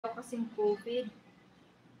kasing COVID.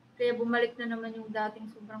 Kaya bumalik na naman yung dating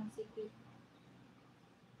sobrang sikip.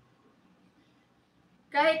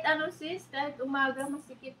 Kahit ano sis, kahit umaga,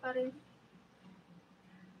 masikip pa rin.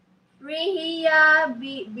 Rehia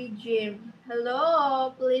Jim. Hello,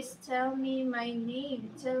 please tell me my name.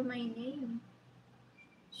 Tell my name.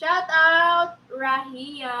 Shout out,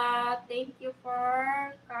 Rahia. Thank you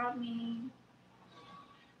for coming.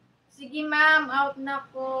 Sige ma'am, out na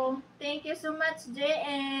ko. Thank you so much,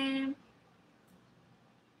 JM.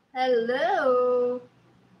 Hello.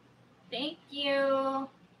 Thank you.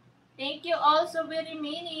 Thank you also very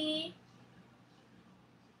many.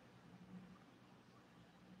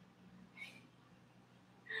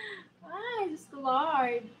 Ay, just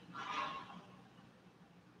Lord.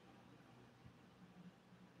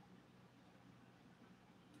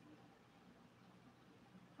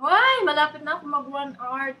 Why? Malapit na ako mag 1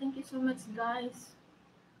 hour. Thank you so much, guys.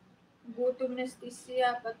 Gutom na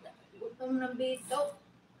siya. Gutom na bito.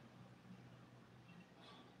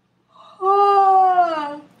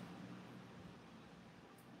 Oh.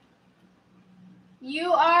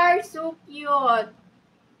 You are so cute.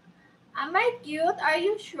 Am I cute? Are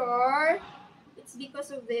you sure? It's because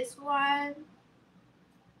of this one.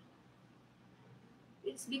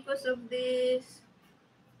 It's because of this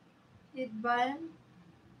headband.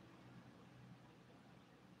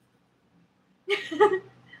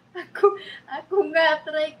 ako nga,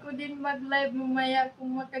 try ko din mag-live mamaya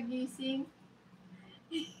kung makagising.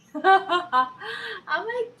 Am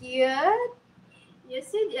I cute? You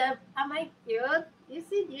said, am I cute? You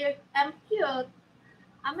said, I'm cute.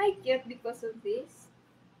 Am I cute because of this?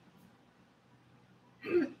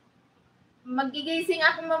 Magigising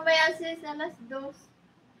ako mamaya sis, alas 2.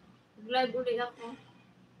 Mag-live ulit ako.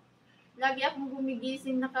 Lagi akong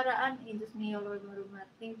gumigising nakaraan. Diyos niyo, Lord Marumat.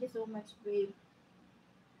 Thank you so much, babe.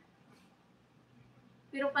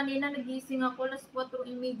 Pero kanina nagising ako, alas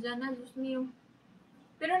 4:30 na, Diyos niyo.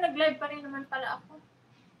 Pero nag-live pa rin naman pala ako.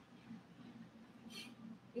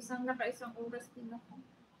 Isang oras din ako.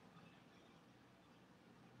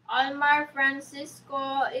 Almar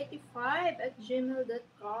Francisco 85 at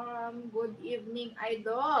gmail.com. Good evening,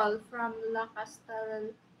 idol from La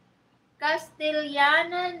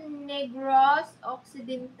Castellana, Negros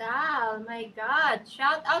Occidental. My God.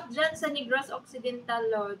 Shout out dyan sa Negros Occidental,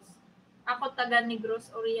 Lords. Ako taga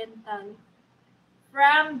Negros Oriental.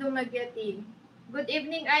 From Dumaguete. Good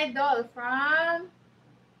evening, idol. From,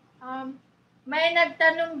 may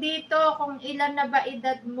nagtanong dito kung ilan na ba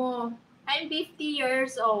edad mo. I'm 50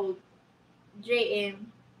 years old. JM.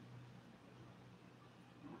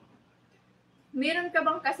 Meron ka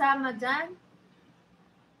bang kasama dyan?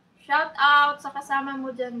 Shout out sa kasama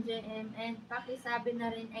mo dyan, JM. And pakisabi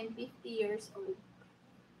na rin, I'm 50 years old.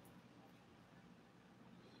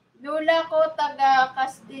 Lula ko, taga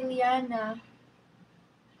Castellana.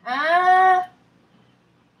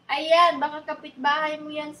 Ayan, baka kapitbahay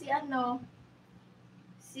mo yan si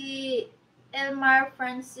si Elmar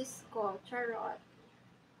Francisco. Charot.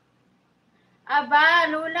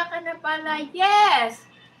 Aba, lula ka na pala. Yes!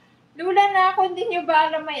 Lula na ako, hindi nyo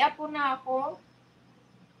ba alam may apo na ako?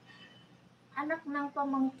 Anak ng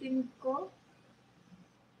pamangkin ko.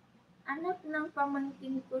 Anak ng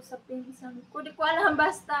pamangkin ko sa pinsan ko. Di ko alam,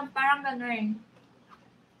 basta parang ganun.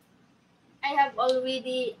 I have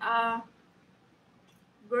already a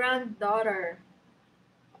granddaughter.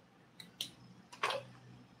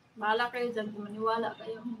 Bahala kayo dyan kung maniwala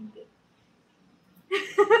kayo hindi.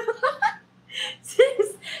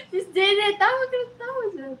 Sis Janet, tawa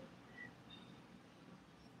dyan.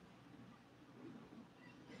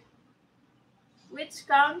 Which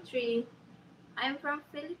country? I'm from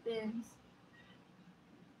Philippines.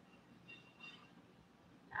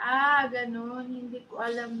 Ganun. Hindi ko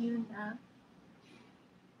alam yun,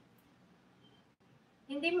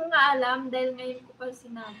 Hindi mo nga alam dahil ngayon ko pa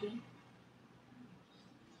sinabi.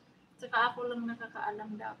 Tsaka ako lang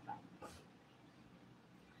nakakaalam dapat.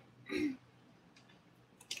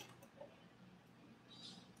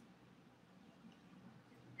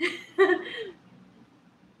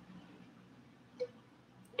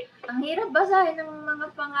 Ang hirap basahin ng mga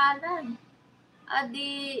pangalan.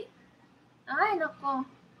 Ay nako.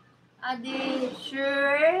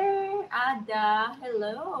 Sure, Ada,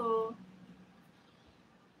 hello.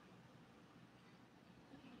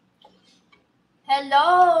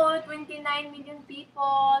 Hello, 29 million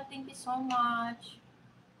people. Thank you so much.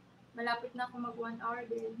 Malapit na ako mag 1 hour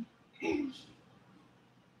din.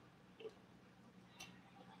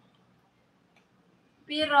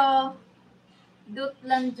 Pero, dut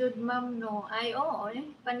lang jud ma'am no. Ay, oo,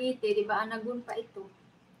 paniti, di ba? Anagun pa ito.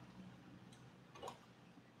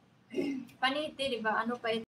 Paniti, di ba? Ano pa ito?